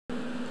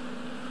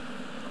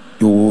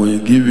will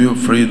give you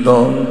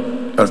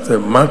freedom as a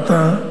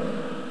matter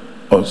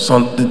of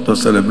something to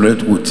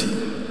celebrate with.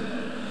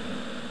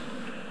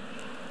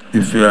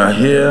 If you are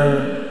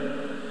here,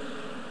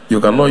 you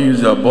cannot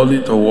use your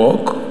body to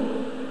walk.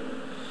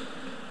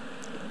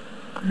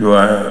 If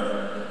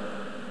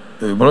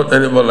you brought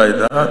anybody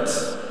like that,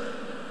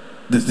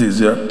 this is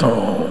your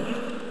turn.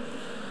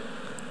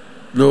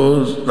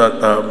 Those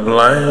that are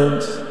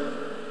blind,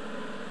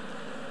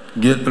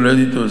 get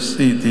ready to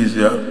see, it is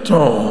your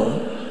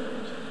turn.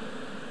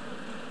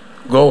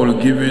 God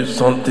will give you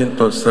something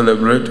to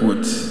celebrate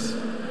with.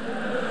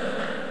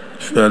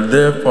 If you are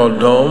deaf or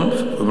dumb,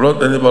 if you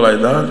brought anybody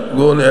like that,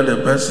 go near the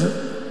person.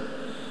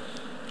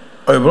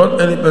 Or you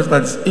brought any person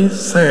that is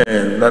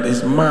insane, that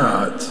is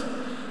mad,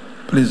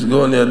 please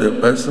go near the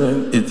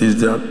person. It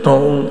is their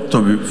turn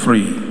to be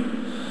free.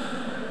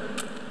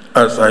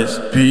 As I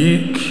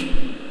speak,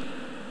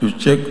 you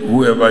check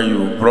whoever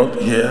you brought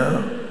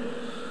here,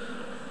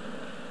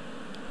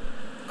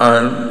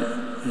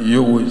 and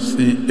you will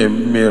see a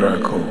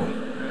miracle.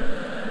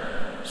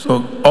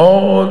 So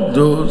all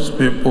those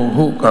people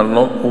who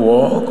cannot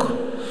walk,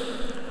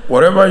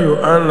 wherever you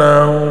are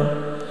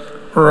now,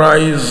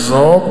 rise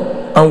up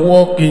and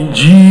walk in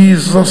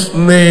Jesus'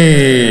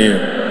 name.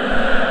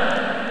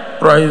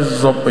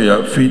 Rise up on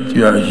your feet,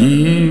 you are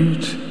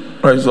healed.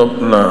 Rise up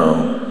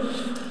now.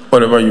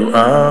 Wherever you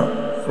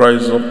are,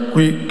 rise up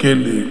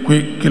quickly,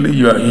 quickly,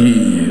 you are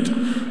healed.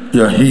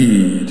 You are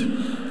healed.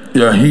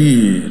 You are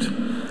healed.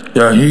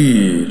 You are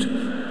healed.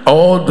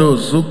 All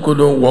those who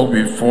couldn't walk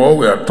before,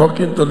 we are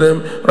talking to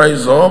them,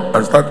 rise up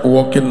and start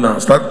walking now.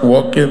 Start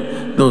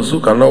walking. Those who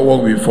cannot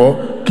walk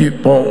before,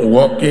 keep on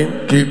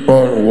walking, keep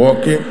on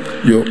walking.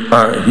 You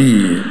are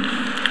healed.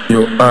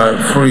 You are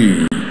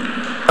free.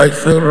 I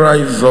say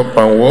rise up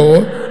and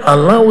walk.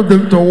 Allow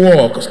them to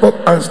walk. Stop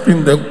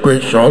asking them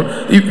questions.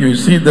 If you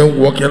see them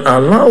walking,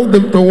 allow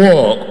them to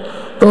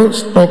walk. Don't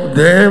stop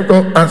them.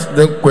 Don't ask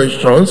them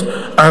questions.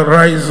 And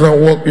rise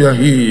and walk your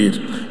head.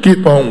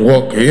 Keep on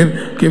walking.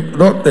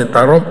 Don't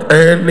interrupt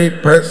any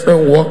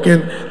person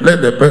walking.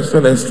 Let the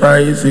person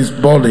exercise his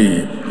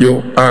body.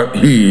 You are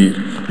healed.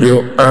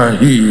 You are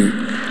healed.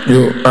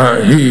 You are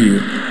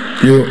healed.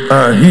 You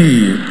are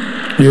healed.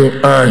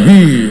 You are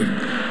healed.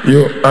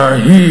 You are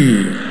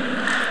healed.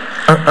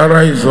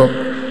 Arise up.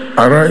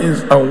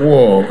 Arise and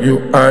walk.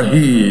 You are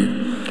healed.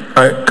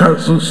 I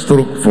cancel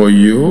stroke for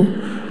you.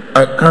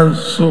 I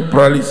cancel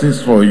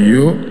paralysis for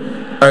you.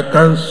 I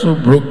cancel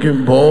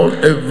broken bone,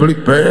 every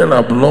pain,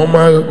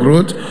 abnormal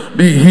growth,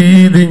 be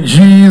healed in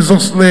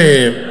Jesus'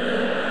 name.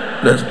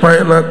 The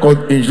spinal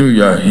cord injury,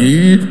 you are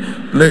healed.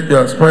 Let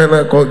your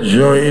spinal cord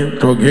join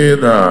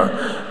together.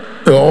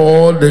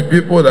 All the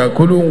people that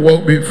couldn't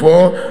walk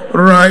before,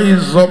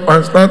 rise up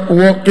and start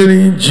walking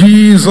in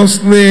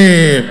Jesus'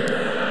 name.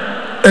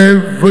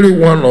 Every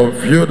one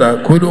of you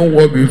that couldn't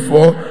walk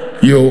before,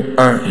 you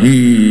are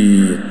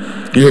healed.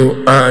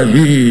 You are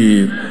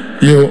healed.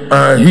 You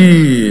are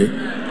healed.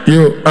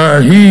 You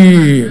are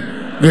healed.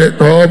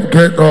 Get up,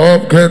 get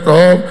up, get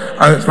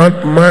up, and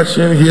start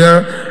marching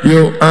here.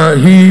 You are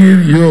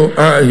healed. You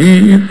are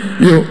healed.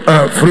 You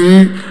are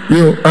free.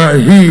 You are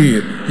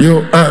healed.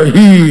 You are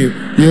healed.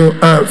 You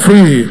are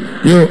free.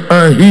 You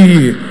are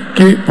healed.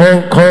 Keep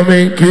on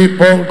coming.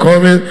 Keep on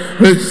coming.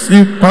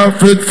 Receive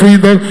perfect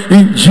freedom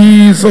in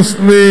Jesus'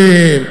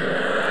 name.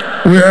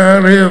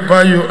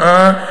 Wherever you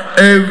are,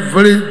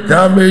 every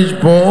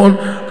damaged bone,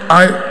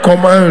 I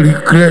command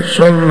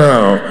recreation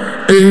now.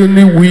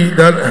 Any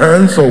withered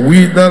hands or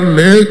withered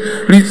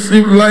leg,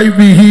 receive life,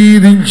 be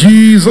healed in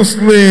Jesus'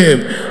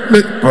 name.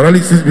 Let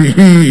paralysis be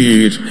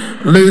healed.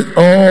 Let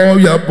all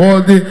your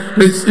body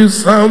receive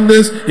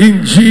soundness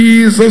in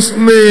Jesus'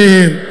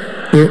 name.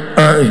 You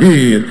are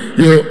healed.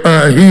 You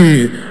are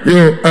healed.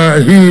 You are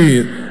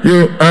healed.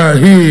 You are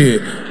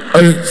healed.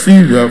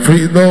 Receive your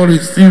freedom.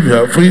 Receive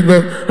your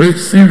freedom.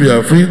 Receive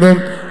your freedom.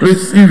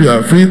 Receive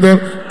your freedom.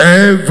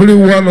 Every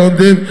one of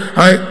them,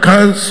 I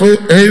cancel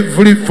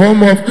every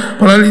form of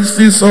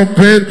paralysis or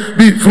pain.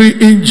 Be free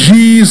in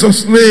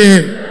Jesus'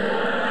 name.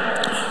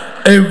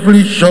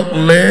 Every short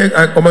leg,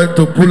 I command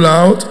to pull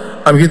out.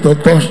 I'm going to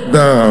touch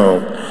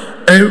down.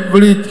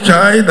 Every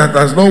child that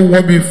has not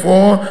walked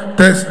before,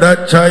 test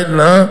that child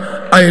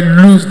now. I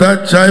lose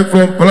that child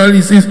from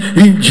paralysis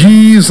in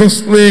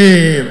Jesus'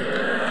 name.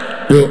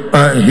 You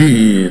are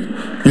healed.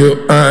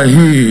 You are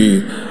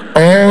healed.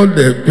 All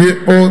the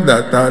people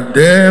that are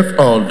deaf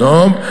or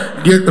dumb,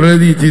 get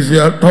ready. It is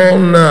your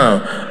turn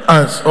now.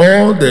 As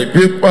all the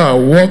people are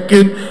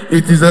walking,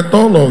 it is the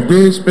turn of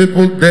those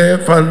people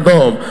deaf and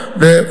dumb.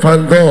 Deaf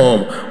and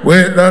dumb.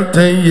 Whether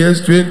 10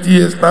 years, 20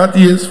 years, 30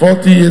 years,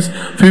 40 years,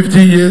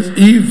 50 years,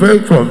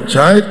 even from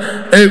child,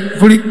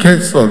 every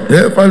case of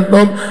deaf and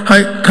dumb,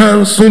 I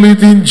cancel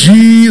it in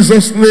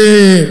Jesus'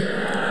 name.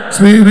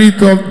 Spirit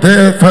of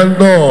deaf and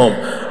dumb,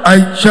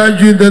 I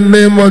charge you in the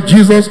name of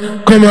Jesus,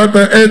 come out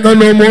and enter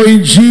no more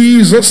in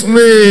Jesus'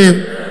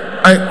 name.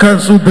 I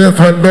cancel death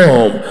and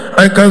dumb.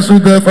 I cancel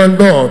death and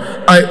dumb.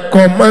 I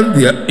command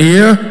their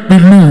ear be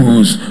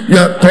loose,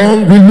 your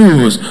tongue be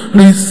loose.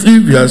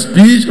 Receive your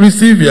speech,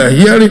 receive your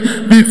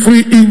hearing, be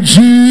free in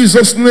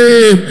Jesus'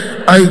 name.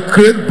 I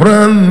create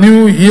brand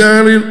new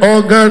hearing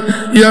organ,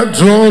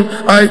 eardrum.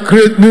 I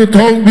create new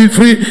tongue, be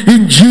free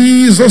in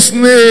Jesus'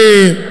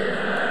 name.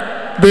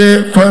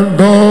 Deaf and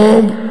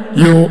dumb,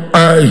 you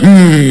are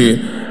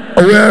here.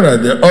 Where are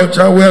the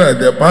altar? Where are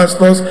the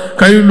pastors?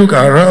 Can you look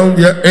around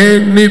here?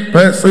 Any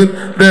person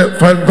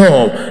deaf and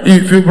dumb.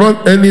 If you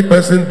brought any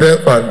person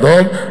deaf and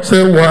dumb,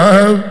 say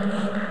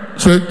one,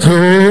 say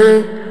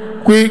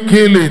two,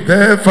 quickly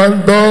deaf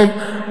and dumb.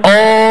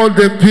 All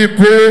the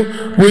people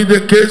with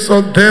the case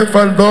of deaf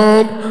and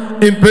dumb,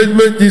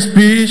 impediment in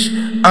speech,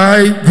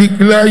 I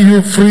declare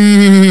you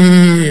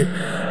free.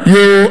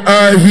 You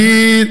are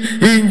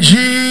healed in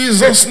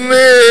Jesus'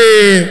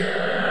 name.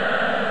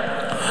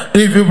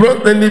 If you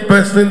brought any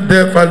person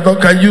deaf and dumb,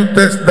 can you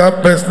test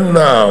that person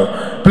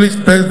now? Please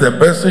test the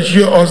person,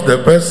 show us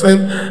the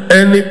person.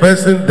 Any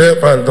person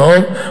deaf and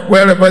dumb,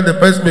 wherever the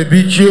person may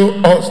be, show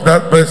us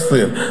that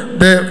person.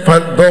 Deaf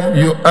and dumb,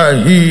 you are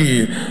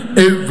healed.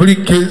 Every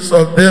case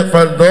of deaf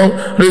and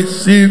dumb,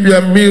 receive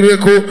your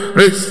miracle,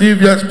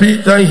 receive your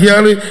speech and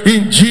hearing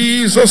in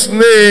Jesus'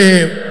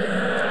 name.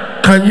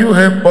 Can you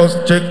help us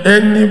check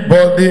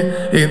anybody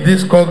in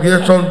this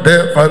congregation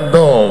deaf and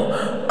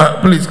dumb?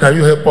 Please, can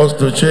you help us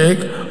to check?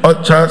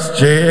 Ushers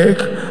check,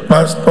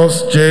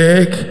 pastors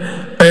check,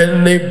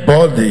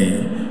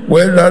 anybody,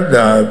 whether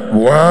they're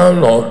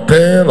 1 or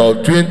 10 or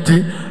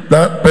 20,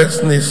 that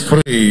person is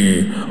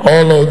free.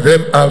 All of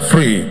them are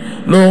free,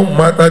 no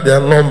matter their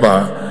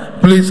number.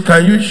 Please,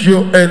 can you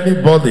show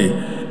anybody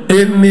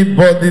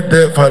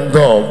deaf and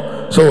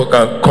dumb, so we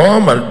can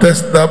come and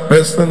test that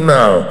person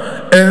now?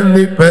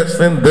 Any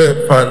person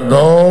deaf and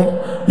dumb,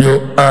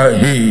 you are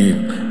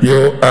healed.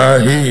 You are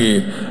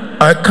healed.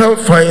 I can't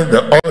find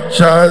the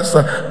ushers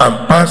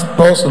and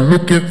pastors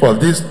looking for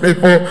these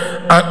people.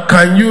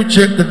 Can you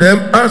check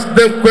them? Ask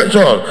them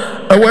questions.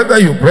 Whether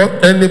you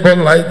brought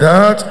anybody like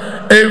that,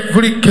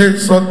 every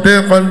case of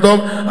deaf and dumb,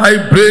 I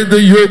break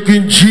the yoke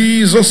in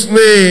Jesus'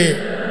 name.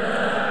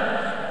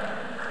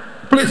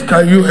 Please,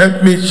 can you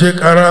help me check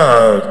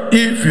around?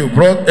 If you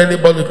brought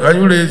anybody, can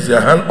you raise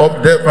your hand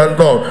up, deaf and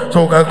dumb,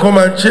 so we can come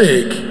and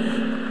check?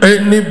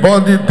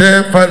 Anybody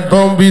deaf and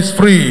dumb is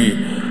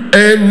free.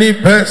 Any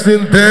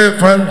person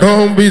deaf and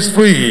dumb is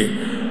free.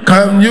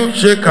 Can you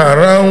check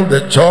around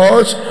the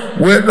church?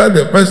 Whether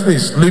the person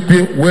is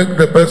sleeping, wake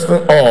the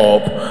person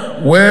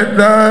up.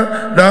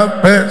 Whether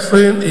that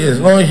person is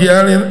not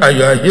hearing and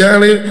you are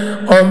hearing,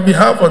 on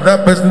behalf of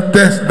that person,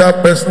 test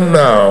that person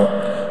now.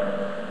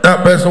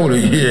 That person will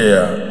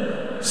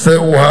hear. Say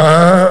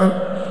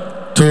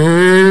 1,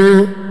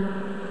 2,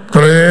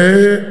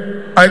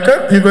 3. I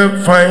can't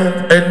even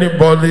find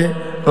anybody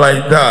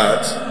like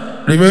that.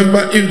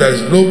 Remember, if there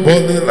is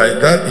nobody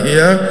like that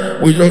here,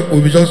 we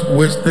just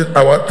wasted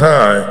our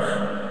time.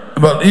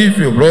 But if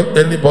you brought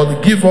anybody,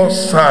 give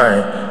us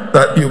sign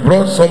that you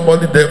brought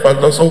somebody there, and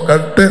also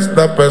can test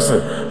that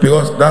person,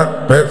 because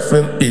that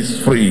person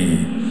is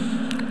free.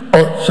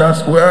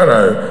 Ushers, where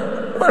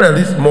are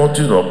these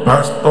multitude of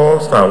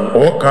pastors and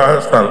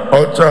workers and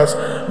ushers?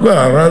 Go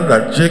around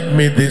and check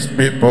me these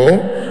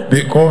people,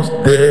 because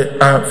they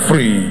are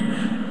free.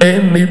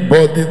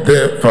 Anybody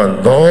deaf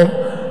and dumb,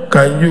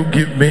 can you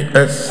give me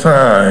a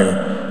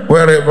sign?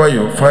 Wherever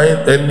you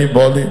find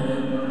anybody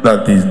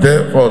that is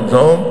deaf or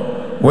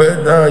dumb,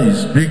 whether he's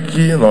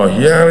speaking or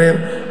hearing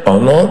or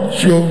not,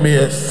 show me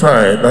a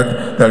sign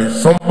that there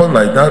is someone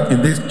like that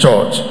in this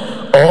church.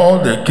 All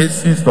the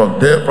cases of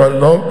deaf and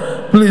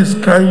dumb, please,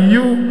 can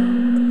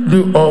you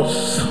do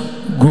us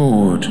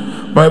good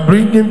by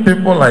bringing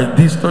people like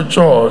this to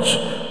church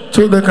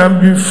so they can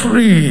be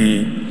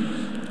free?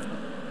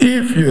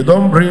 If you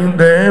don't bring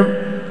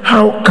them,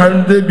 how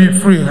can they be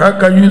free? How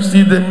can you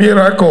see the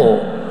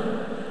miracle?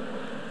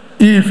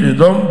 If you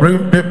don't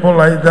bring people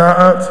like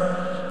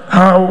that,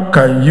 how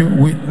can you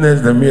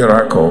witness the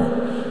miracle?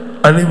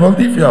 And even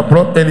if you have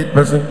brought any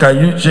person,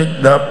 can you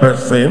check that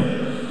person?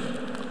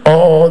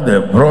 All the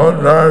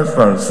brothers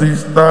and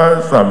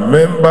sisters and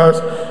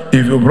members,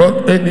 if you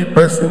brought any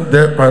person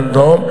deaf and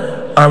dumb,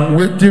 I'm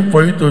waiting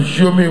for you to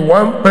show me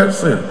one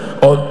person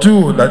or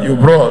two that you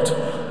brought.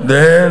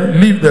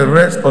 Then leave the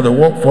rest of the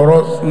work for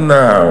us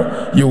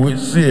now. You will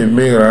see a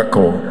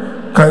miracle.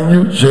 Can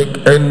you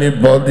check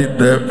anybody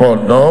deaf or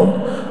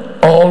dumb?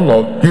 All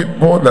of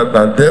people that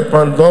are deaf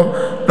and dumb,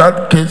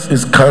 that case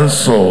is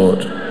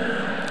cancelled.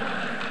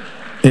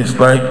 It's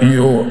like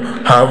you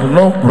have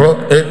not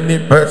brought any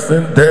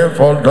person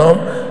deaf or dumb.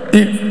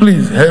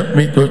 Please help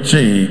me to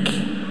check.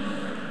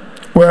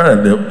 Where are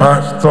the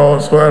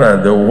pastors? Where are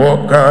the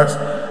workers?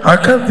 I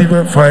can't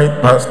even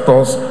find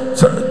pastors.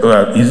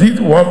 Is it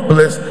one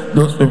place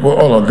those people,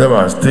 all of them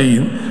are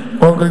staying?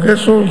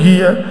 Congregation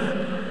here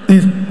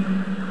is,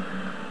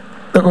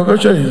 the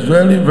congregation is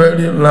very,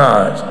 very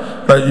large.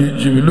 That you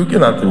should be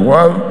looking at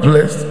one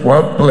place.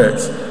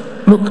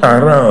 Look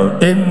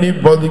around.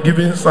 Anybody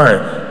giving sign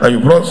that you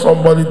brought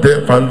somebody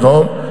deaf and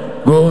dumb,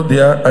 Go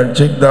there and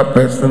check that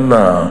person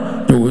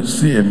now. You will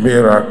see a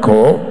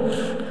miracle.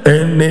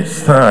 Any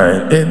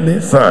sign, any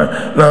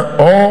sign. Now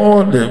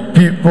all the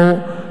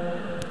people,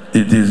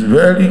 it is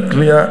very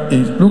clear,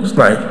 it looks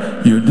like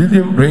you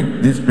didn't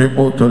bring these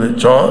people to the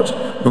church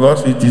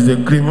because it is a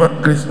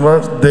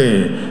Christmas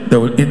day. They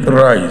will eat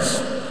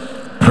rice.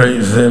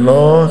 Praise the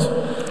Lord.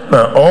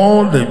 Now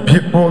all the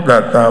people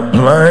that are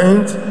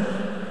blind,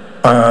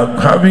 are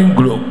having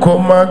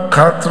glaucoma,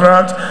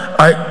 cataract,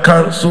 I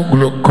cancel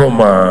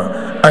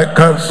glaucoma, I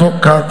cancel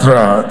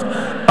cataract.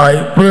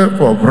 I pray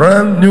for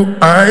brand new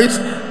eyes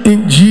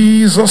in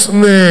Jesus'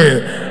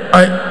 name.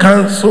 I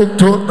cancel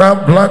total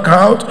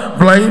blackout,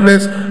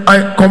 blindness.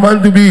 I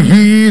command to be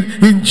healed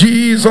in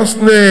Jesus'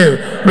 name.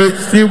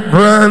 Receive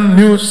brand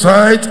new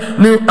sight,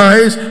 new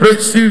eyes.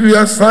 Receive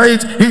your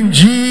sight in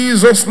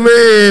Jesus'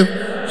 name.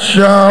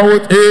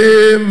 Shout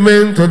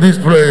amen to this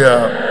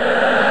prayer.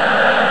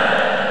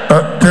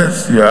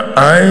 Test your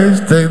eyes,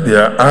 test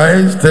their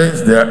eyes,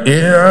 test their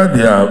ear,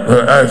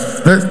 their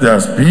eyes, test their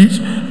speech.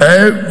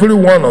 Every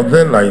one of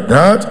them like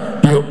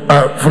that. You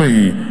are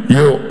free.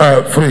 You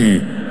are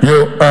free.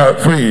 You are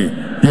free.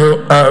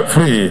 You are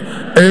free.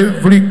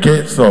 Every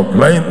case of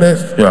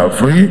blindness, you are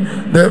free.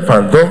 Deaf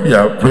and dumb, you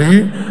are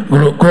free.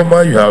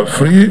 Glaucoma, you are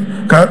free.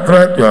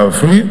 Cataract, you are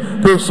free.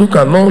 Those who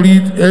cannot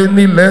read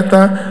any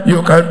letter,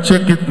 you can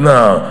check it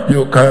now.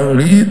 You can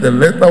read the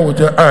letter with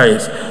your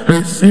eyes.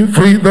 Receive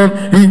freedom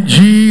in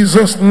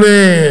Jesus'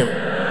 name.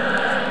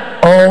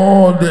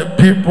 All the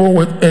people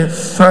with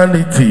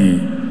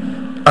insanity,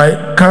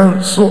 I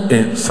cancel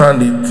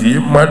insanity,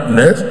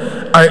 madness.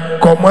 I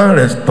command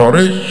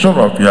restoration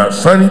of your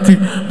sanity.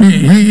 Be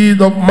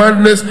healed of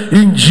madness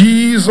in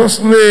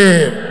Jesus'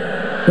 name.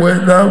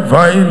 Whether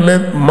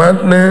violent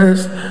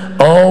madness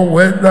or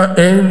whether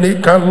any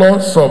kind of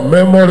loss of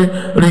memory,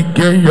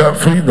 regain your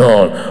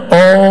freedom.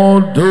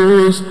 All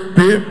those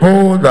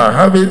people that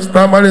have a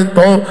stammering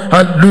tongue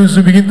and lose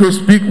to begin to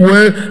speak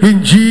well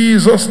in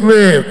Jesus'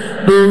 name.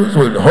 Those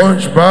with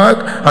hunchback,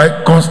 I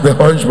curse the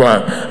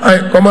hunchback.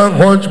 I command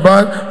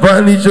hunchback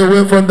vanish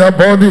away from their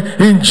body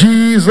in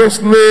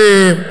Jesus'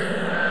 name.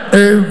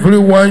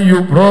 Everyone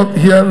you brought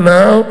here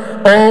now,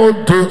 all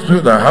those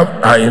people that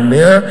have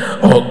hernia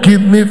or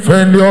kidney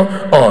failure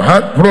or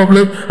heart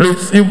problem,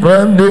 receive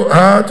brand new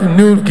heart,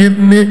 new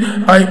kidney.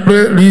 I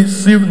pray,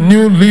 receive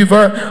new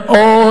liver.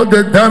 All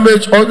the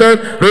damaged organ,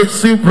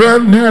 receive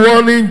brand new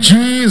one in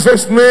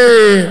Jesus'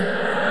 name.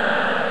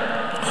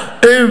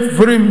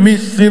 Every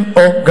missing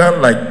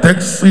organ like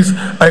Texas,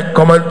 I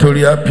command to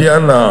reappear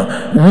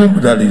now.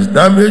 Womb that is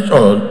damaged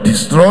or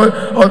destroyed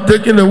or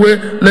taken away,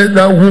 let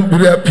that womb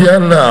reappear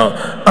now.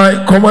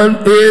 I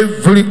command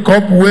every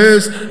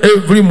cobwebs,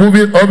 every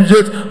moving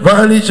object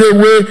vanish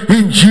away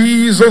in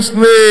Jesus'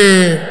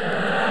 name.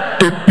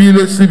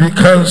 Epilepsy be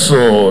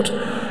cancelled.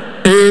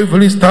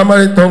 Every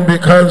stammering tongue be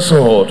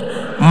cancelled.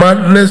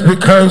 Madness be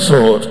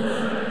cancelled.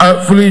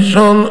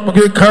 Affliction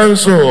be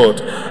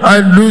cancelled. I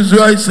lose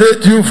you, I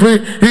set you free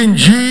in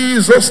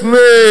Jesus'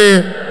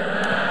 name.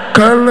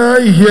 Can I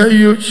hear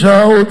you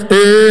shout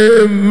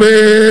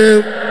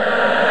amen?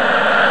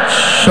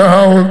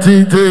 Shout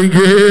it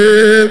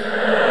again.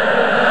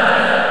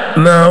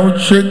 Now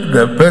check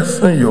the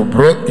person you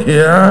brought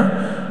here.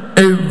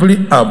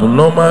 Every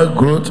abnormal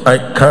growth, I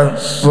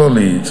cancel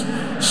it.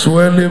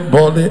 Swelling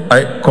body,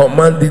 I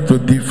command it to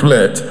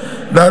deflate.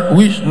 That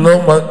which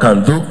no man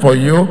can do for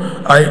you,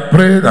 I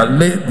pray that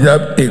let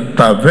there be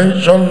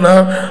intervention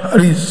now.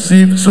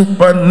 Receive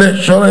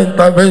supernatural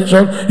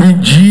intervention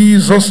in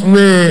Jesus'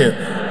 name.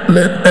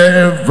 Let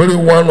every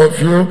one of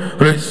you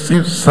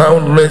receive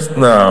soundness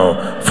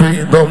now,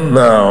 freedom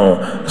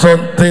now,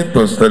 something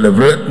to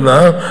celebrate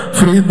now,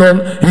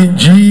 freedom in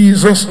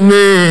Jesus'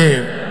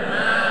 name.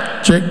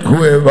 Check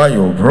whoever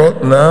you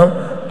brought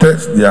now,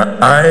 test their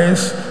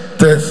eyes,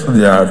 test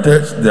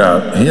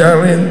their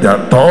hearing,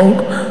 their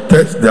tongue,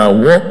 test their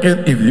walking.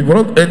 If you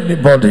brought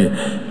anybody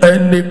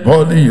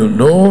you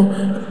know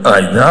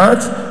like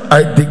that,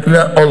 I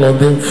declare all of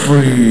them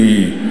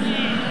free.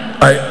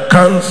 I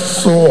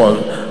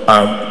cancel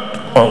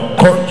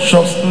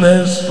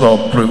unconsciousness or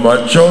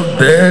premature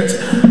death.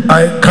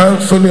 I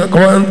cancel and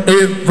command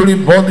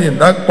everybody in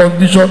that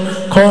condition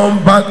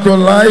come back to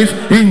life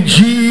in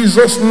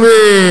Jesus'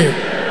 name.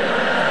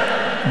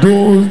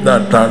 Those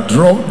that are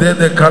dropped there,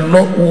 they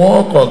cannot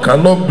walk or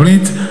cannot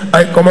breathe,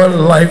 I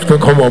command life to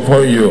come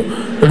upon you.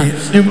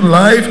 Receive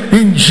life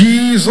in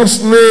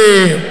Jesus'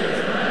 name.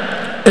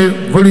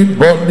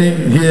 Everybody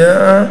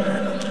here,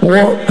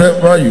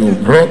 whatever you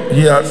brought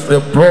here as a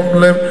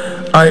problem,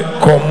 I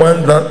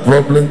command that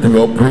problem to be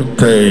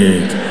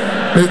uprooted.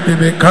 Let it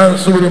be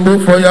cancelled,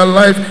 removed for your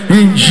life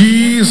in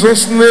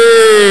Jesus'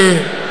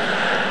 name.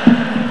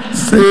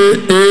 Say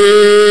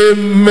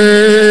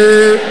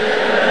amen.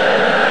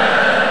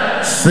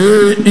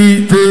 Say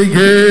it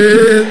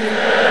again.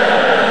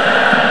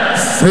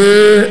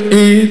 Say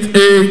it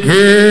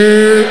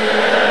again.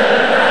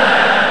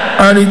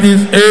 And it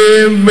is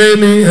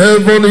amen in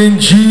heaven in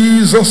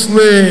Jesus'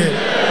 name.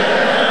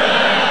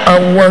 I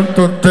want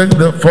to take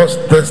the first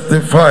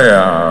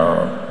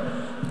testifier.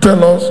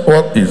 Tell us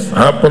what is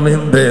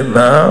happening there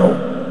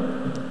now.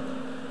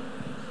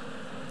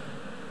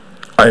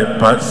 I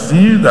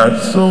perceive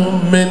that so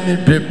many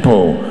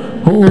people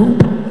who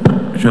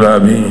should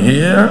have been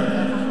here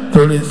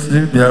to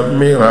receive their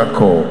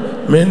miracle,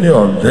 many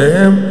of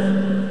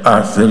them,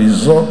 as a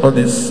result of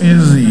the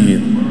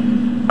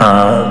season,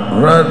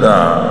 are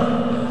rather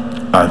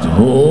at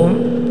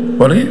home.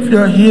 But if you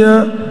are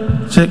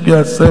here, check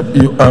yourself,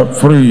 you are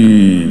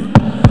free.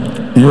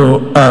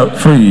 You are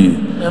free.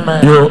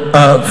 Amen. You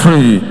are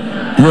free.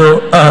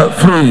 You are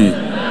free.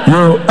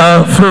 You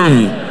are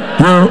free.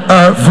 You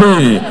are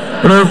free.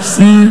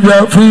 Receive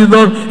your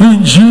freedom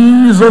in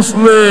Jesus'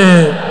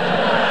 name.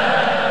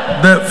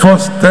 The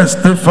first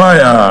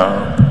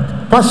testifier.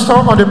 Pastor,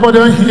 on the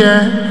podium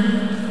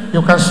here,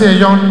 you can see a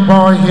young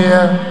boy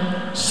here,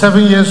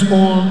 7 years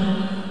old.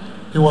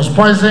 He was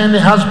poisoned. He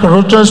has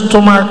corroded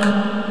stomach.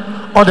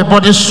 All the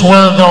body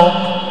swelled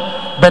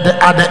up. But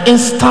at the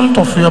instant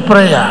of your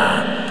prayer,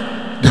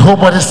 the whole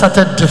body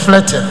started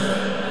deflating.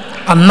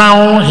 And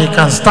now he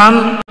can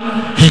stand.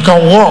 He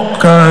can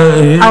walk.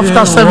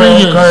 After 7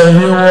 years. Can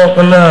he walk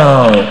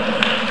now?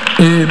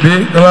 A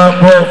big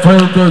clap of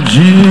praise to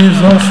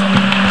Jesus.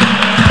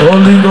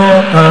 Only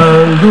God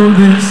can do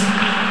this.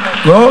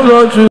 God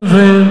not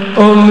choosing.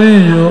 Only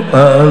you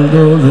can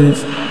do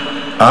this.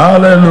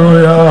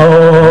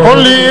 Hallelujah.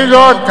 Only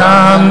God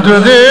can do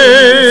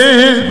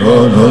this.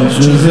 God not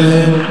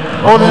choosing.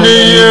 Only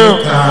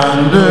you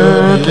can do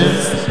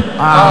this.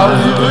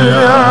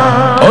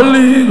 Hallelujah.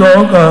 Only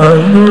God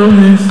can do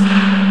this.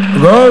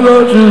 God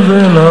not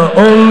choosing.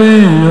 Only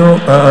you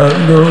can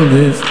do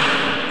this.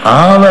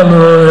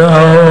 Hallelujah.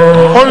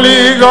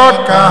 Only God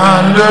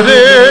can do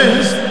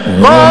this.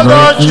 God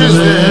not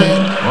choosing.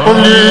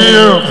 Only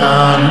you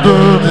can do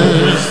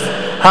this.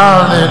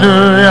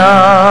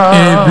 Hallelujah.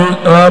 A big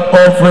clap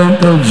offering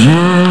to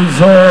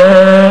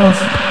Jesus.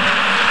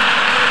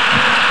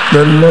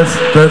 The next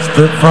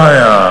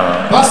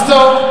testifier.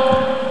 Pastor,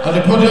 on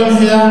the podium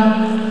here,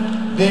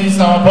 this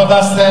our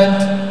brother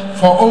said,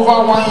 for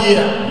over 1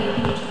 year,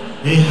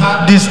 he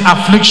had this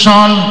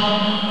affliction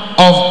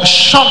of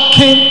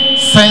shocking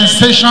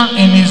sensation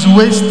in his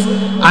waist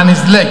and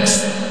his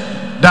legs,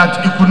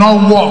 that he could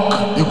not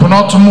walk, he could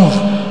not move.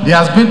 He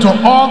has been to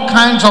all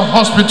kinds of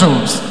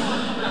hospitals.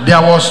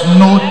 There was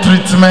no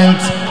treatment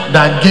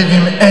that gave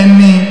him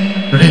any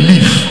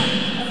relief.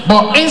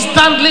 But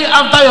instantly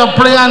after your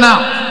prayer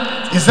now,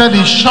 he said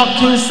the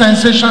shocking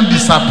sensation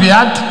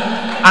disappeared,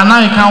 and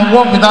now he can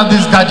walk without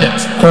this gadget.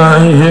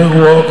 Can he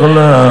walk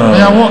now?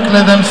 Yeah, walk,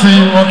 let them see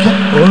you walking.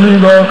 Only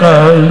God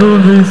can do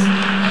this.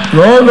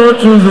 God not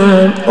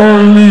choosing.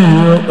 Only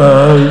you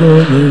can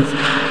do this.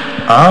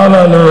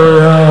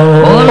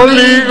 Hallelujah.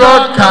 Only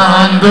God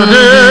can do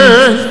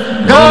this.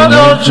 God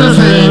not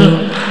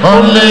choosing.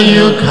 Only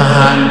you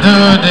can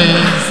do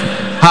this.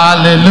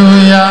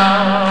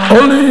 Hallelujah.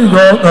 Only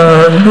God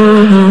can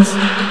do this.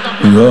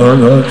 God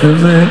not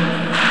choosing.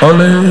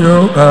 Only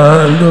you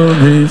can do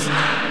this.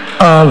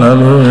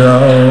 Hallelujah.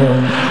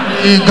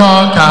 Only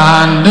God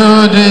can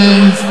do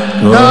this.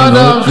 God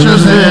not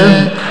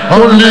choosing.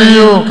 Only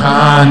you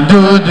can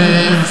do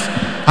this.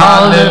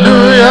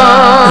 Hallelujah.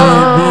 A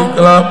big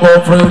clap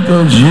offering to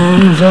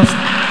Jesus.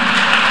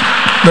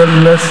 The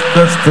next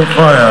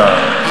testifier.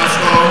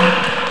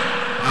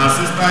 Our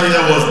sister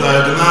here was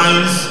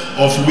diagnosed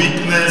of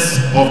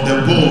weakness of the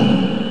bone,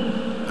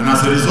 and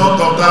as a result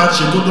of that,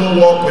 she couldn't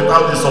walk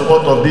without the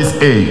support of this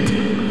aid.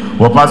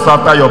 Well, Pastor,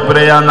 after your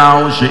prayer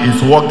now, she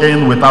is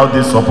walking without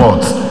this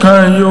support.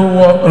 Can you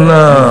walk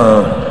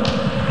now?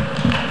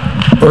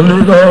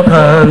 Only God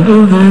can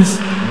do this.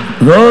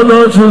 God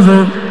not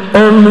choosing.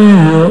 Only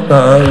you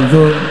can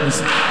do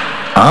this.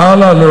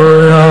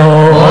 Hallelujah.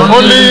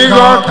 Only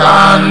God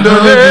can do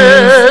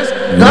this.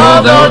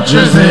 God not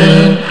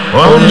choosing.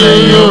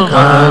 Only you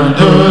can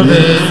do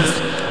this.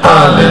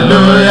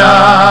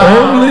 Hallelujah.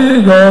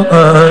 Only God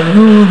can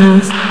do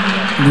this.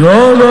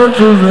 God not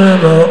choosing.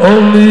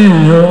 Only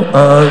you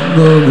can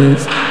do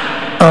this.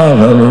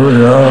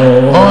 Hallelujah.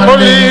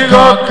 Only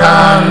God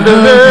can do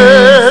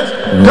this.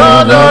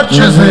 God not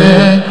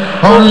choosing.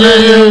 Only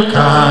you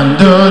can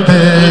do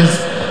this.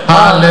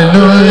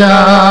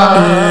 Hallelujah.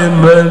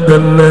 Amen. The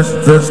next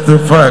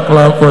testify.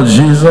 Clap for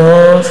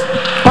Jesus.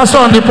 Pastor,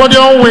 on the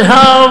podium we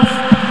have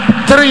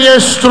 3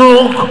 years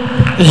stroke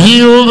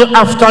healed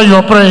after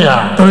your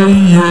prayer. 3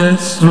 years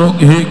stroke.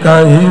 He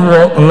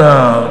walk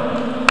now.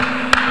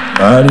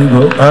 Carry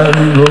go, God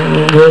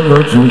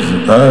not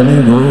choosing.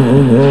 Carry go,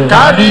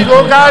 God not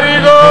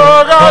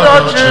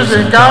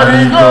choosing.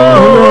 Carry go,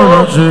 God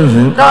not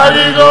choosing.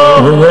 carry go,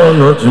 God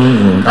not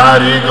choosing.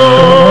 carry go,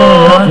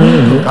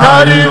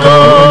 carry go,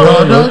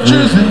 God not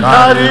choosing.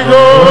 carry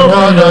go,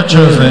 God not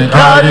choosing.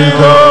 carry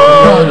go,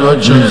 God not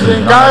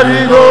choosing.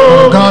 carry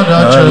go, God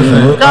not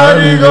choosing.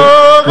 carry go,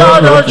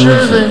 God not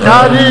choosing.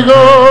 Carry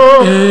go.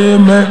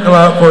 Amen.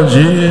 Clap for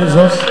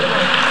Jesus.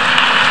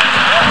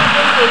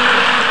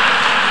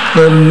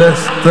 The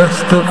next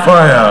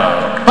testifier.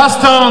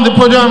 Pastor, on the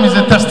podium is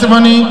a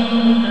testimony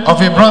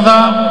of a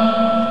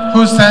brother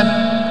who said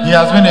he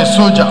has been a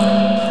soldier.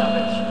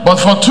 But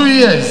for 2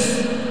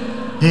 years,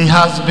 he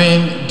has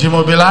been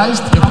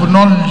demobilized. He could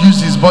not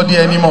use his body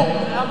anymore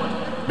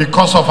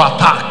because of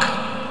attack.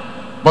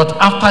 But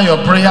after your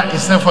prayer, he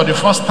said for the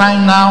first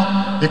time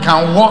now, he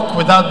can walk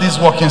without this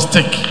walking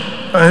stick.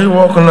 Can he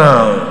walk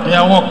now?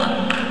 Yeah, walk.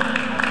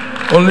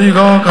 Only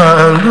God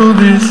can do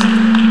this.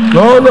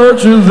 Lord, not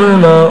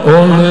choosing now.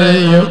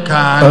 Only you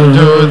can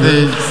do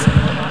this.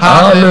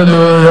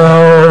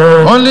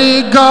 Hallelujah.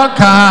 Only God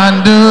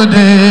can do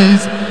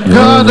this.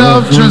 God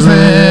of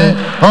choosing.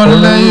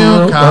 Only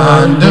you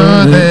can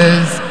do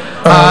this.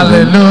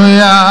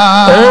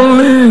 Hallelujah.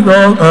 Only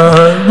God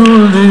can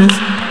do this.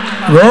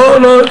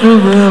 God not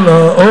choosing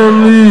now.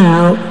 Only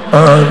you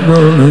can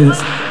do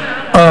this.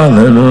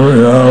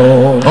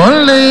 Hallelujah.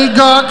 Only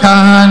God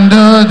can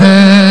do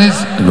this.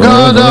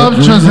 God of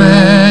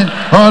choosing.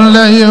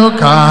 Only you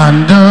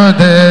can do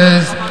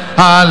this.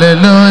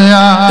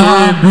 Hallelujah.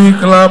 A big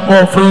clap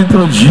offering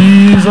to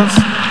Jesus.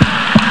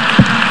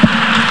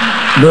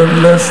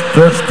 Then let's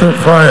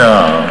testify.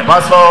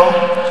 Pastor,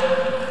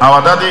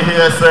 our daddy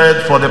here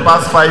said for the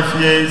past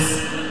 5 years,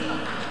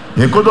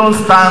 he couldn't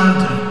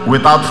stand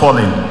without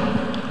falling.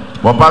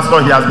 But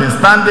Pastor, he has been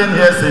standing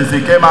here since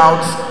he came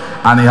out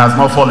and he has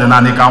not fallen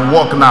and he can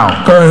walk now.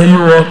 Can he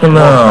walk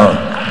now?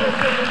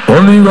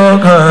 Only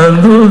God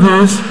can do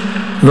this.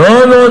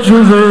 God not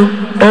choosing.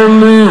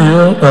 Only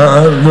you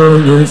can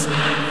do this.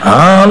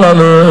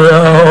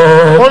 Hallelujah.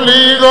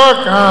 Only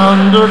God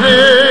can do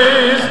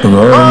this.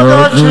 God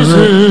not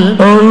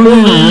choosing. Only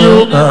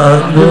you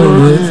can do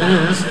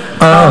this.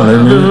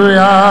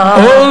 Hallelujah.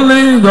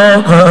 Only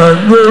God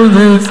can do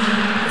this.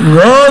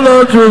 God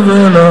not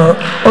choosing.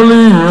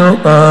 Only you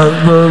can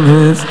do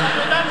this.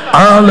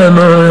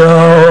 Hallelujah.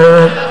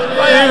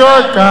 Only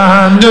God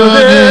can Do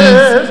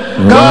this.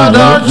 God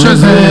of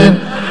choosing.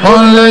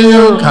 Only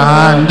you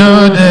can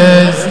do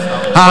this.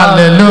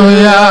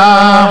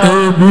 Hallelujah.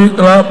 A big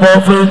clap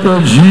offering to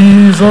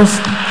Jesus.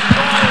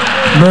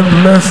 Then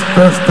let's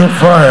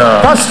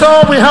testify.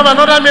 Pastor, we have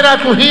another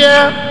miracle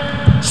here.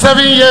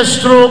 7 years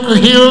stroke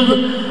healed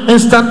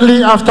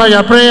instantly after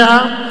your prayer.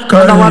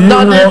 Can And our you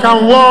daddy walk?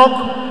 can walk.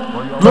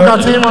 Look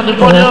at him on the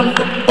podium.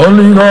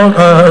 Only God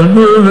can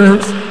do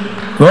this.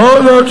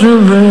 God not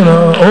choosing.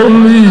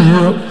 Only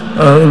you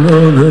can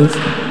do this.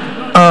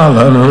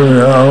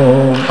 Hallelujah.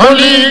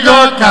 Only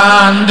God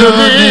can do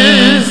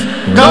this.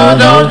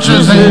 God of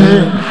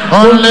choosing.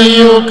 Only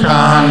you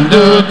can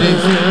do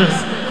this.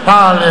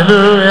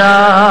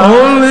 Hallelujah.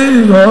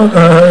 Only God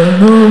can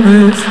do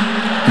this.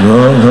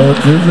 God not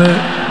choosing.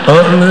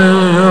 Only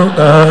you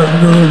can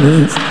do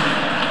this.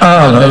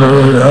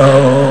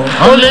 Hallelujah.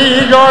 Only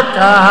God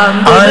can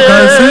do I this.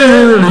 can see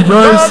you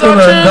rejoicing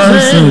and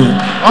dancing.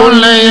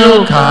 Only you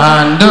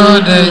can do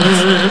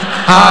this.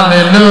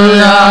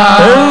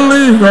 Hallelujah.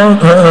 Only God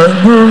can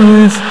do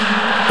this.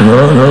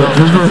 God not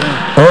choosing.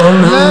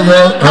 Only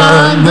God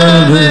can do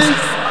this.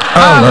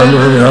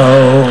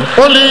 Hallelujah.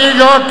 Only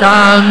God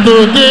can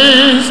do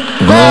this.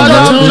 God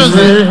of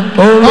choosing.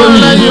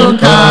 Only you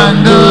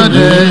can do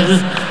this.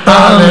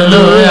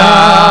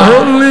 Hallelujah.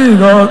 Only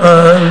God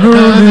can do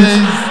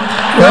this.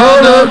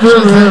 God of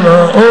choosing.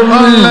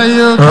 Only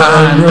you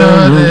can do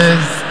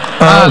this.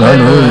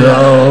 Hallelujah.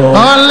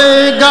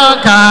 Only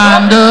God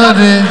can do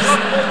this.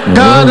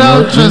 God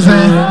of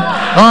choosing.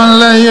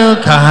 Only you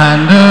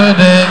can do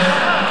this.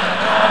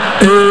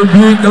 A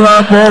big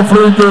clap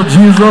offering to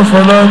Jesus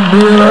for that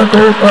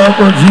miracle. Clap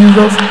for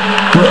Jesus.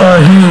 You are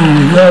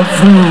healed. You are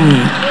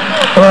free.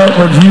 Clap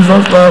for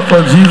Jesus. Clap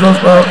for Jesus.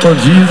 Clap for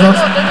Jesus.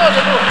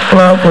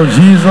 Clap for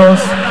Jesus.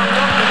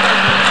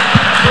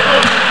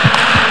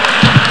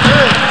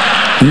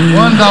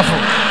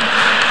 Wonderful.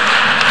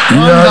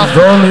 He has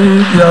done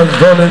it. He has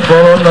done it for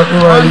us that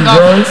we might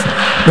rejoice.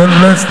 Then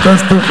let's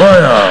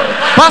testify.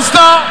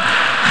 Pastor,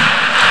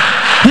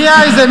 here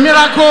is a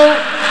miracle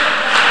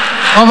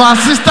of our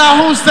sister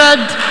who said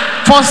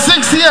for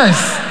 6 years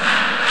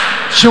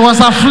she was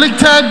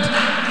afflicted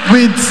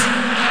with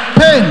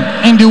pain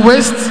in the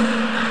waist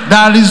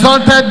that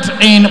resulted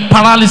in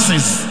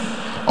paralysis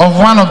of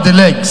one of the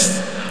legs.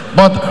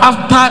 But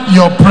after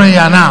your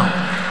prayer now,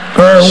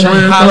 Can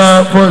we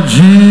clap for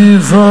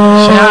Jesus?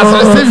 she has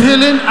received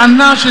healing and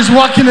now she's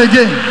walking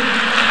again.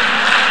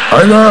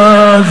 I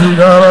got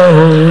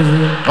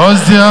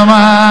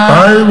Ozioma,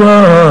 I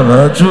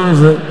wanna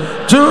choose it.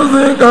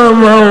 Choosing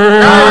come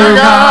out.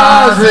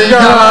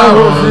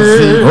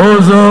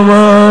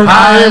 Ozoma.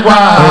 I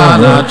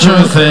wanna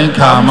choosing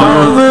come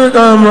out. Choosing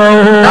come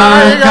out.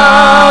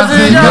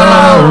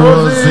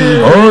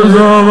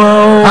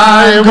 Ozoma.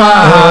 I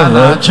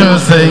wanna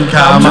choosing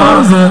come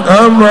out. Choosing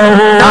come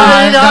out.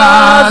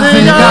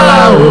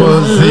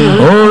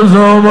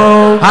 Ozoma.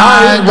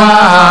 I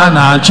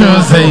wanna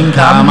choosing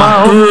come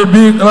out. A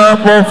big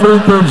clap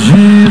offering to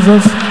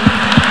Jesus.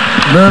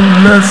 Then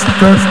let's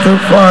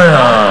testify.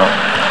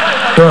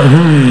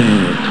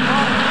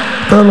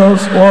 Tell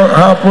us what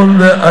happened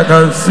there. I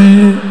can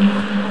see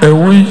a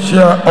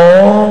wheelchair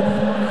up,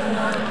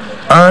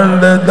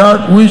 and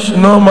that which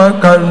no man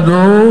can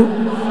do,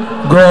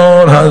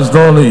 God has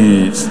done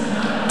it.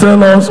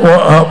 Tell us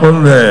what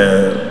happened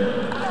there.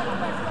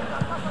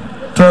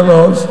 tell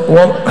us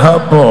what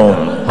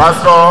happened.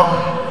 Pastor,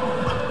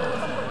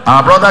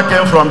 our brother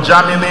came from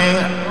Germany.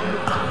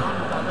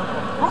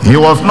 He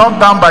was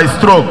knocked down by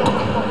stroke,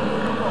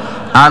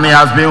 and he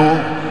has been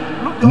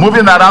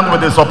moving around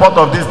with the support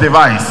of this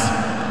device.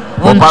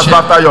 Pastor,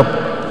 after your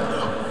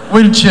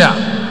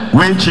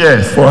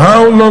wheelchairs. For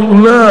how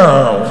long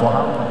now?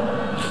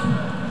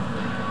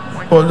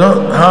 For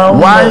how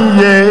 1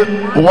 year,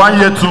 1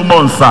 year, 2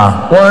 months, sir.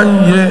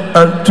 1 year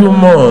and 2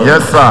 months.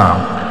 Yes,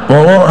 sir.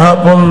 But what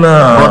happened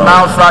now? But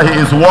now, sir, he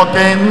is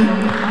walking.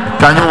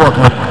 Can you walk?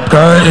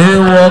 Can he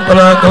walk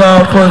like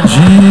that for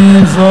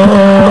Jesus?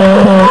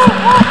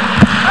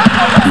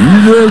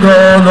 He's a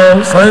God of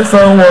signs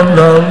and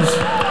wonders.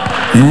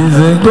 He's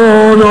a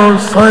God of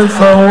signs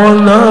and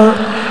wonders.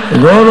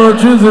 God of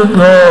Jesus,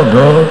 God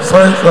of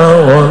signs and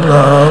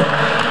wonders.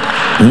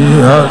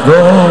 He has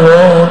done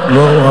what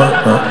no one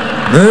can.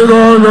 The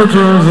God of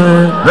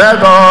Jesus, the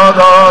God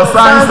of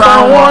signs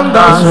and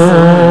wonders.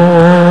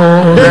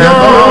 The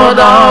God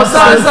of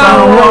signs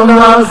and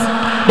wonders.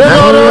 The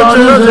God of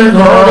Jesus,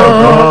 God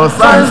of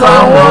signs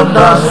and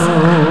wonders.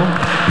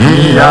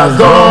 He has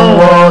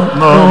done what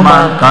no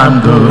man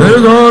can do. the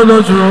God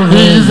of Jesus,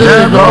 He's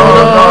the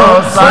God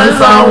of signs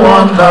and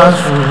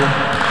wonders.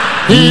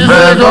 He's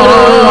the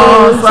God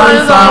of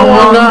signs and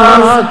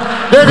wonders.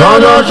 The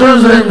God of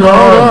choosing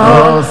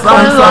God of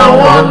signs and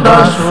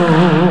wonders.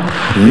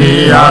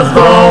 He has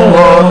done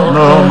what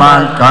no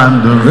man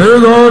can do. the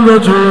God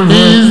of Jesus,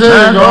 He's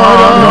the God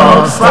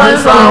of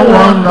signs and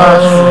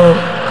wonders.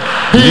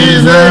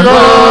 He's the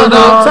God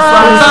of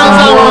signs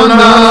and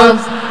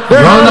wonders. The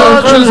God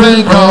of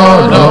choosing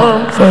God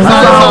of signs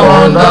and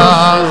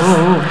wonders.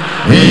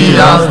 He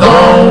has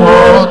done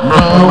what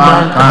no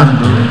man can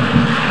do.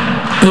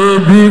 a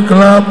big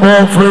clap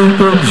offering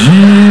to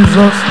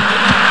Jesus.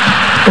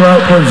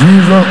 Clap for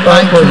Jesus,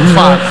 clap for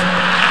Jesus.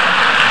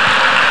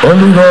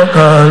 Only God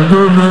can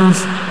do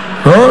this.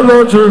 God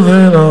not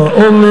choosing,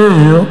 only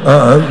you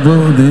can do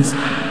this.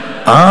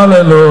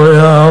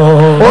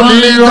 Hallelujah.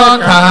 Only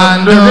God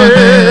can do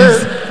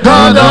this.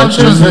 God not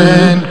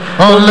choosing.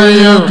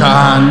 Only you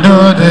can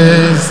do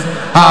this.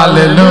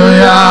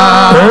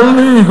 Hallelujah.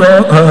 Only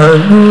God can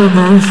do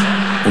this.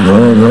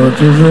 God not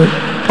choosing.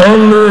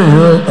 Only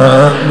you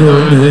can do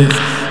this.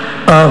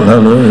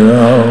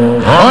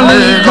 Hallelujah.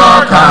 Only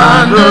God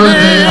can do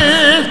this.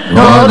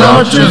 God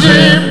not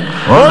choosing.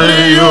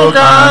 Only you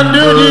can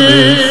do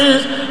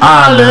this.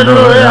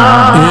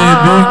 Hallelujah. A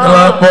big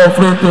clap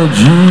offering to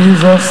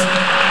Jesus.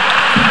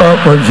 Clap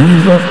for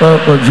Jesus, clap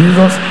for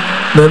Jesus.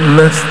 Then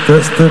let's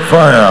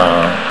testify.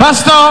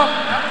 Pastor,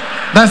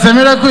 there's a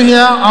miracle here.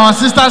 Our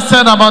sister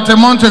said about a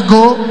month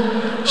ago,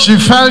 she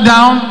fell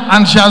down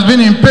and she has been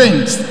in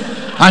pains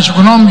and she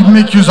could not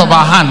make use of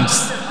her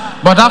hands.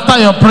 But after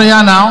your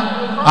prayer now,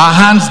 her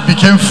hands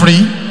became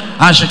free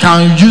and she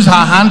can use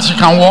her hands, she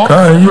can walk.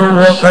 Can you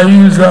walk? Can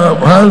you use your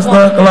hands?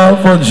 Clap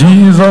for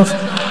Jesus.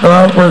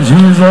 Clap for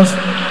Jesus.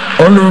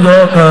 Only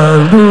God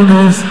can do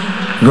this.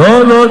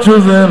 God not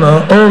choosing.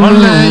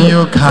 Only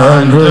you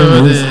can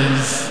do this.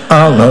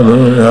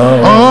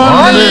 Hallelujah.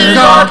 Only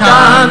God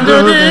can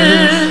do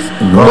this.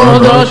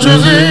 God not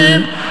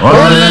choosing.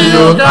 Only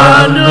you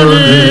can do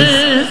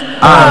this.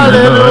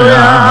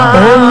 Hallelujah.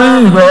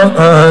 Only God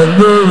can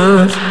do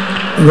this.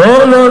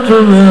 God not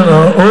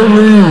choosing.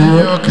 Only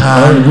you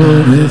can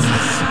do this.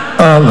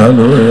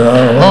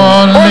 Hallelujah.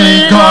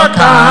 Only God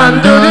can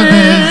do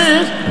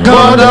this.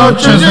 God not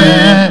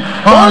choosing.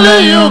 Only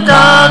you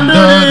can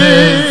do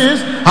this.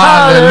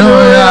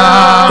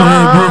 Hallelujah. A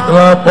big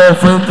clap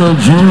offering to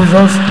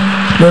Jesus.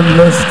 Then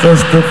let's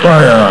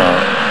testify.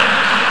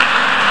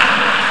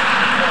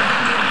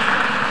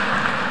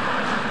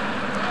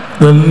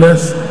 Then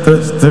let's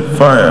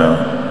testify.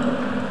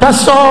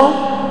 Pastor,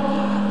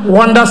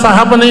 wonders are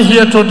happening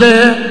here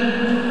today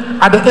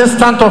at the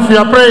instant of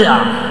your prayer.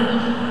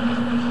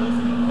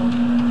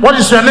 What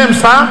is your name,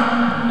 sir?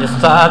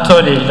 Mr.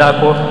 Anthony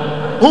Idako.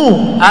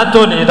 Who?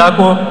 Anthony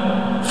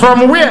Idako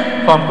From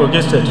where? from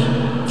Kogi State.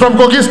 From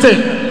Kogi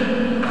State.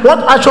 What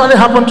actually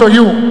happened to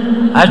you?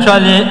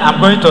 Actually, I'm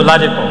going to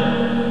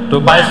Ladipo to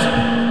buy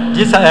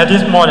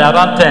this morning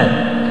around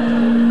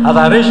 10. As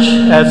I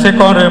reach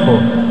second rainbow,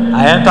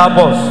 I enter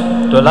bus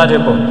to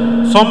Ladipo.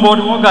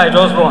 One guy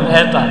just run,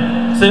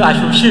 enter. Say I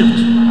should shift.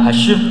 I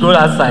shift, go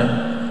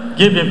outside.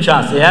 Give him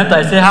chance. He enter.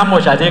 I say, how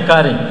much are they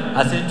carrying?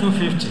 I say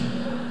 250.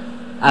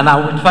 And I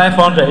with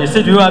 500. He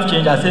said, do you have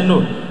change? I said,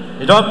 no.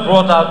 He just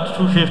brought out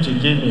 250,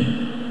 give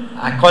me.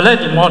 I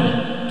collect the money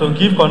to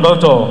give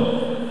conductor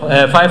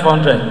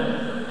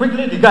 500.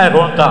 Quickly the guy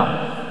run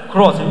down,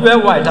 cross, he wear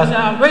white. I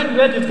said,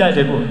 where this guy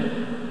they go?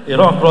 He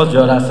run across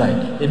the other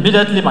side.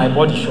 Immediately my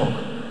body shock.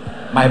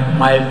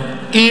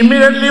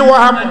 Immediately what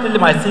happened? Immediately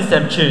my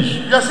system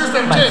changed. Your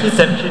system My changed.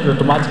 system changed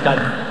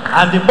automatically.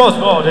 And the bus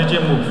will already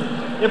move.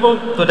 Even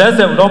to the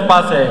extent we don't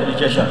pass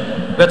injection.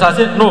 But I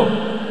said, no,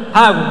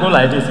 how I will go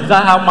like this? Is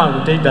that how man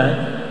will take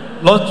that?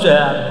 Lord,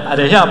 I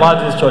hear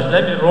about this church.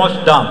 Let me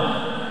rush down.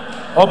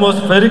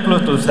 Almost very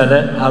close to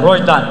Sele. I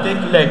rush down,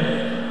 take leg.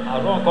 I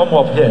run, come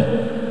up here.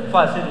 Before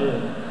I see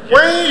the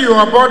When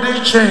your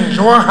body changed,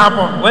 what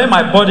happened? When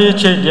my body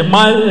changed,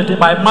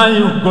 my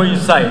mind will go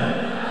inside.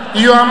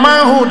 Your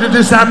manhood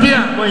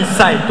disappear. Go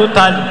inside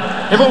totally.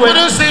 Even You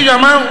couldn't see your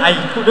man. I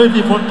couldn't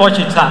even touch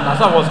it, and as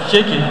I was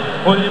shaking,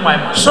 only my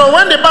mind. So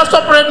when the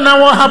pastor prayed,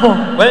 now what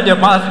happened? When the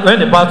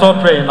pastor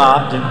prayed,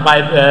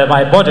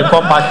 my body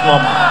come back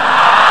normal.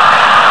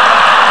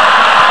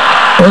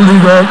 Only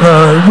God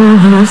can do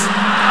this.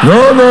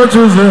 You're not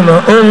choosing,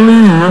 only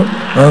you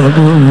can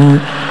do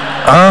it.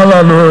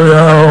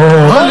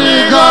 Hallelujah.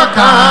 Only God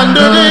can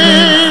do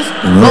this.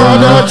 You're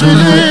not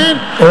choosing.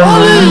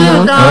 Only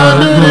you can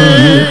do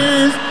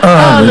this.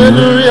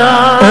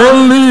 Hallelujah.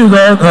 Only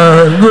God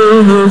can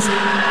do this.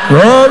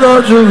 You're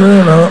not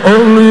choosing,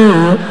 only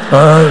you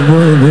can do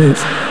this.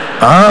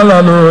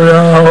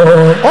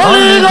 Hallelujah.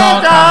 Only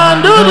God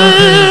can do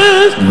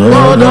this.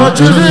 You're not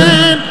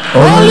choosing.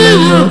 Only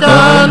you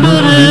can do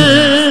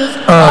this.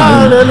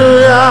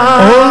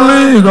 Hallelujah.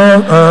 Only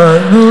God can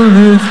do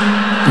this.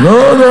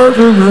 You're not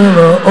choosing,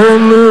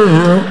 only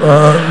you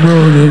can do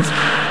this.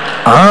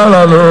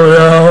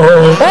 Hallelujah.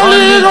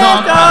 Only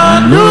God can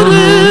do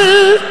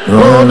this.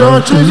 You're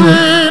not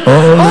choosing.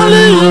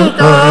 Only you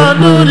can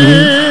do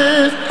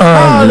this.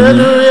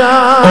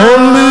 Hallelujah.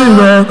 Only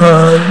God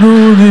can do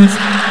this.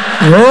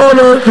 You're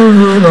not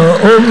choosing,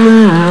 only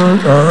you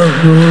can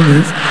do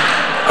this.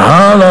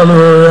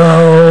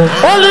 Hallelujah.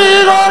 Only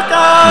God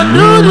can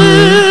do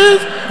this.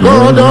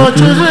 God not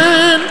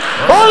choosing.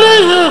 Only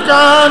you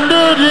can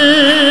do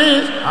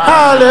this.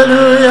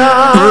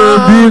 Hallelujah. A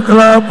big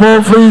clap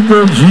of faith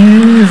to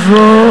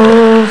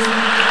Jesus.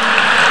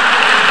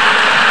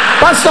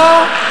 Pastor,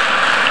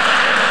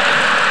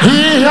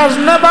 he has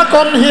never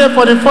come here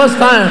for the first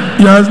time.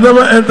 He has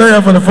never entered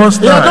here for the first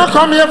He has not time.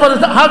 come here for the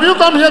time. Have you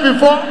come here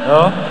before?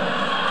 No?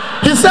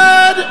 He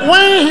said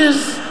when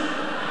his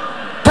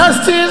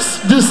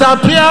testes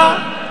disappear,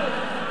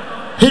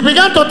 he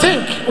began to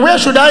think, where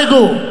should I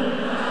go?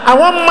 And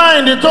one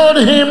mind he told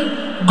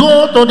him,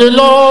 go to the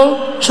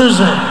Lord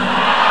choosing.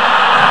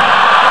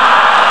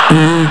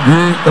 A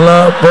big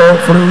clap of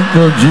faith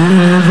to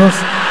Jesus.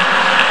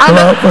 And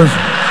Clap us.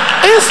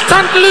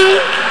 instantly,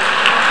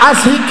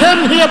 as he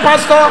came here,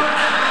 Pastor,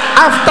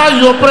 after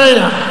your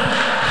prayer,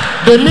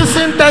 the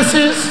missing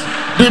testes,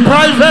 the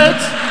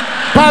private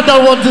part that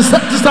was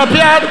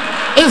disappeared,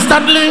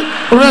 instantly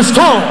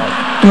restored.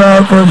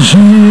 Clap for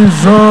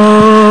Jesus.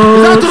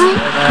 Is that true?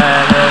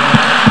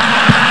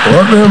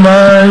 What a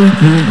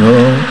mighty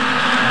God.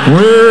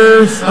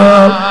 Praise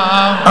up.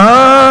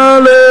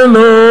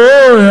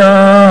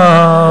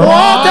 Hallelujah.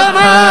 What a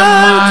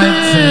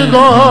mighty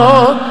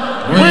God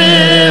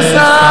we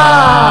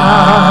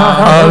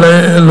serve.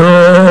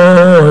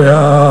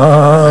 Hallelujah.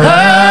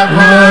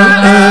 Heaven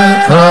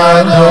and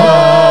earth,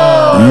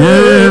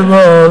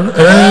 Even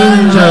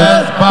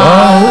angels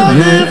bow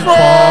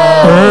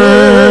before.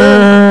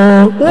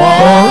 Oh,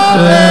 what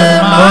a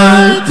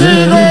mighty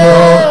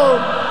God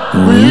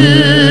we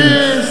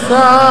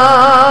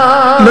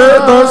serve.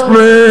 let us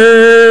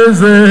praise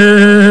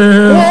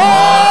Him.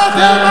 What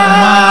a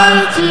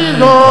mighty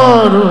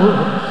God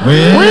we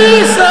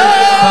serve.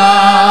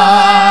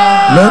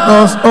 Let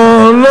us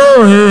honor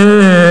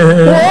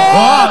Him.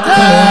 What a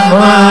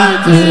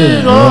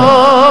mighty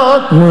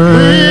God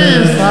we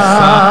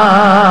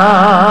serve.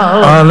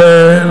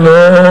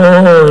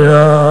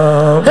 Hallelujah.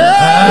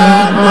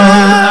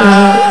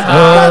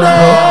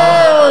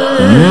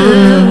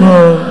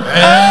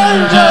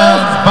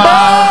 Angels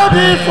bow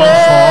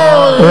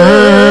before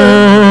you.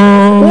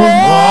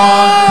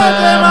 What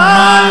a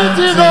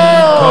mighty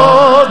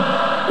God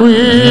we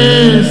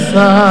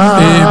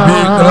serve. A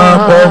big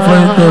clap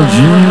offering to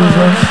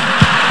Jesus.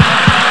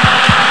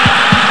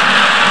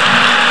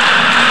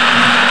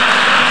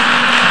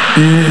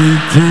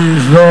 It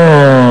is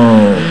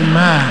Lord.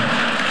 Amen.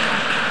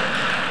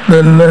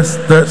 Then let's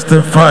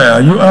testify.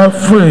 You are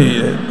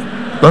free.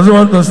 Doesn't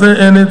want to say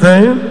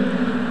anything?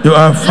 You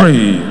are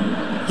free.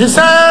 He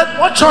said,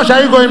 what church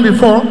are you going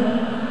before?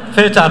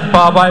 Faith and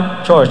Power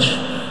Bible Church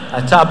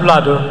at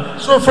Tablado.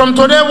 So from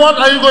today, what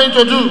are you going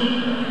to do?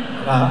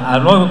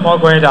 I'm not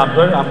going there.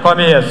 I'm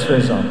coming here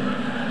straight on.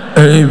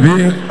 A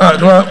big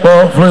clap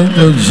offering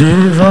to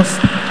Jesus.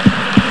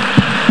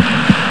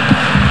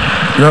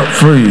 You're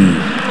free.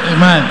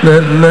 Amen.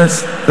 Then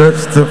let's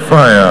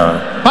testify.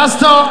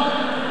 Pastor,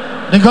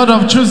 the God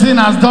of choosing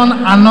has done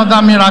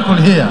another miracle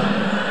here.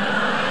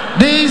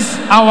 This,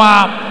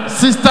 our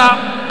sister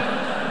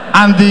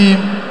and the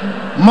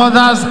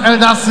mother's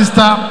elder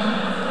sister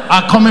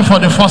are coming for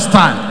the first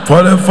time.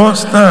 For the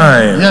first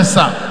time. Yes,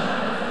 sir.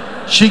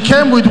 She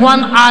came with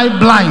one eye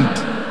blind.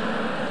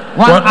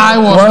 One eye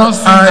was not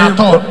seeing at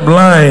all.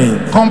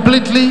 Blind.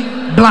 Completely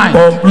blind.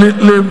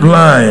 Completely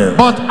blind.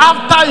 But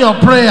after your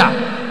prayer,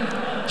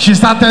 she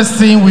started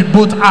seeing with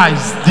both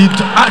eyes. The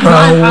blind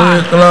And eye.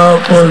 we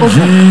clap for is open.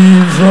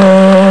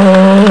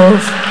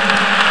 Jesus.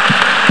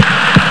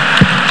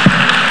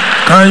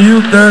 Can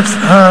you test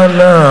her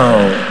now?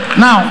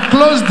 Now,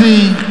 close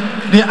the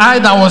eye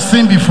that was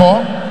seen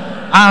before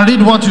and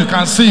read what you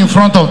can see in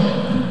front of you.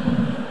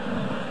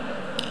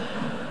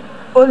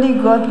 Only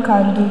God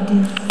can do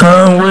this.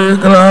 Can we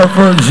clap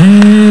for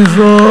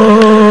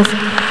Jesus?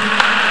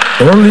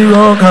 Only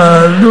God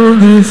can do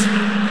this.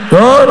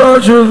 God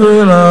of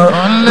choosing,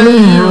 only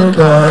you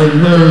can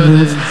do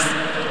this.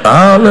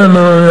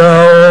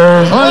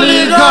 Hallelujah.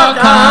 Only God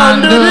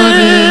can do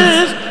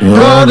this.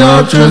 God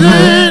of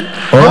choosing,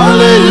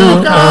 only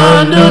you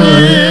can do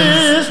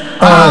this.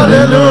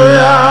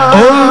 Hallelujah.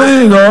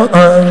 Only God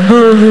can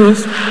do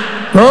this.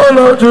 God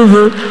of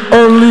choosing,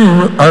 only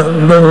you can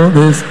do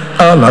this.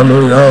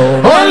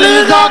 Hallelujah.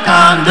 Only God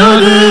can do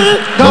this.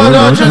 God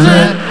of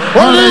choosing,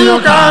 only you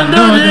can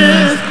do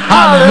this.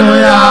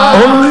 Hallelujah.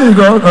 Only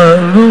God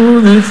can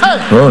do this.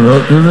 God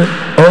of choosing,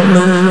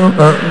 only you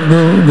can do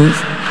this.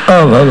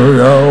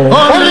 Hallelujah.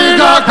 Only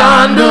God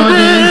can do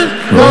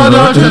this. God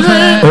of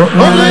choosing,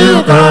 only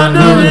you can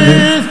do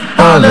this.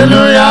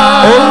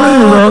 Hallelujah. Only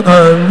God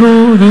can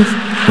do this.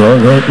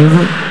 God of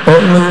choosing,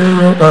 only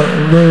you can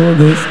do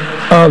this.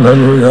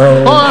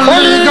 Hallelujah.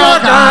 Only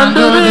God can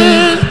do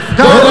this.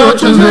 God of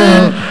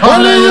choosing,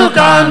 only you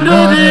can do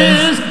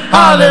this.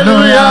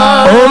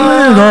 Hallelujah.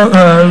 Only God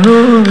can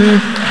do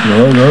this.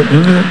 God of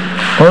choosing,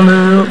 only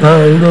you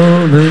can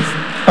do this.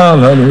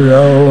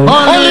 Hallelujah.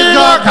 Only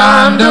God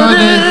can do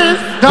this.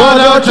 God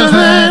of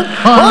choosing,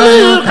 only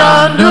you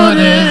can do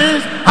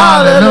this.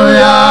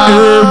 Hallelujah.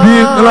 A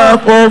big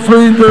clap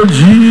offering to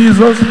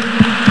Jesus.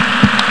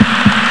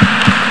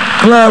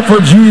 Clap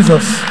for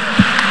Jesus.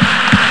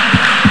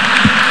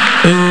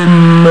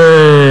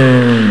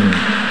 Amen.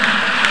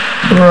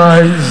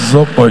 Rise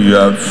up on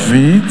your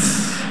feet.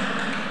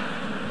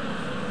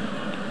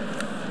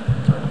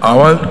 I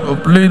want to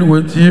plead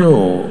with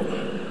you.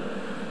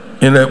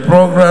 In a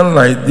program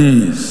like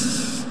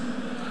this,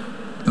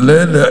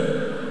 let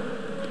the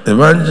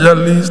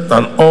evangelists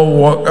and all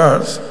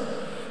workers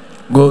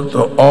go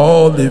to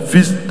all the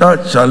physical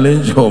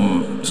challenge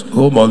homes,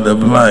 home of the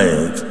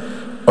blind,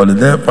 or the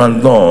deaf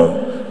and dumb,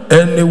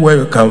 anywhere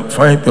you can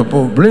find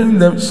people, bring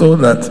them so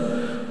that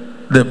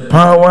the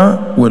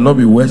power will not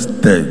be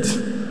wasted.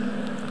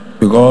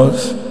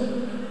 Because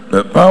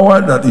the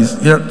power that is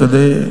here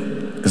today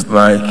is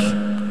like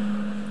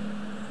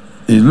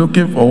he's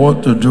looking for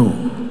what to do.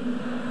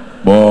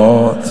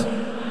 But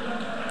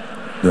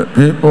the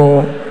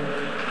people,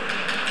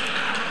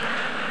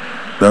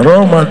 the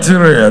raw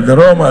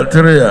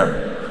material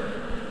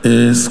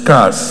is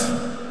scarce.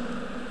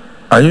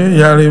 Are you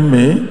hearing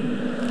me?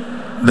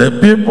 The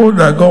people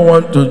that God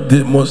want to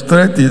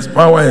demonstrate his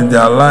power in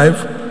their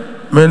life,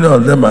 many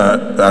of them are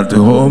at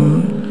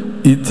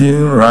home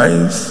eating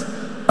rice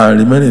and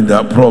remaining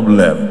their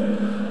problem.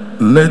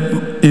 Let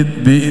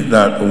it be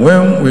that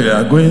when we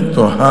are going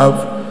to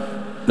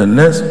have the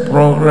next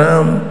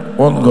program,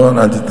 what God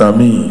has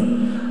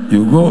determined,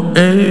 you go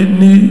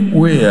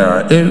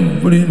anywhere,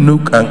 every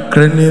nook and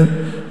cranny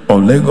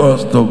of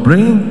Lagos to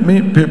bring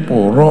me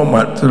people, raw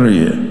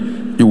material,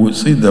 you will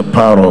see the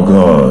power of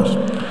God.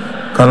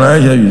 Can I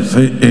hear you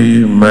say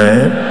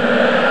amen?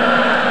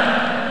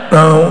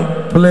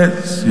 Now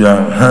place your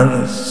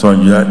hands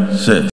on your chest.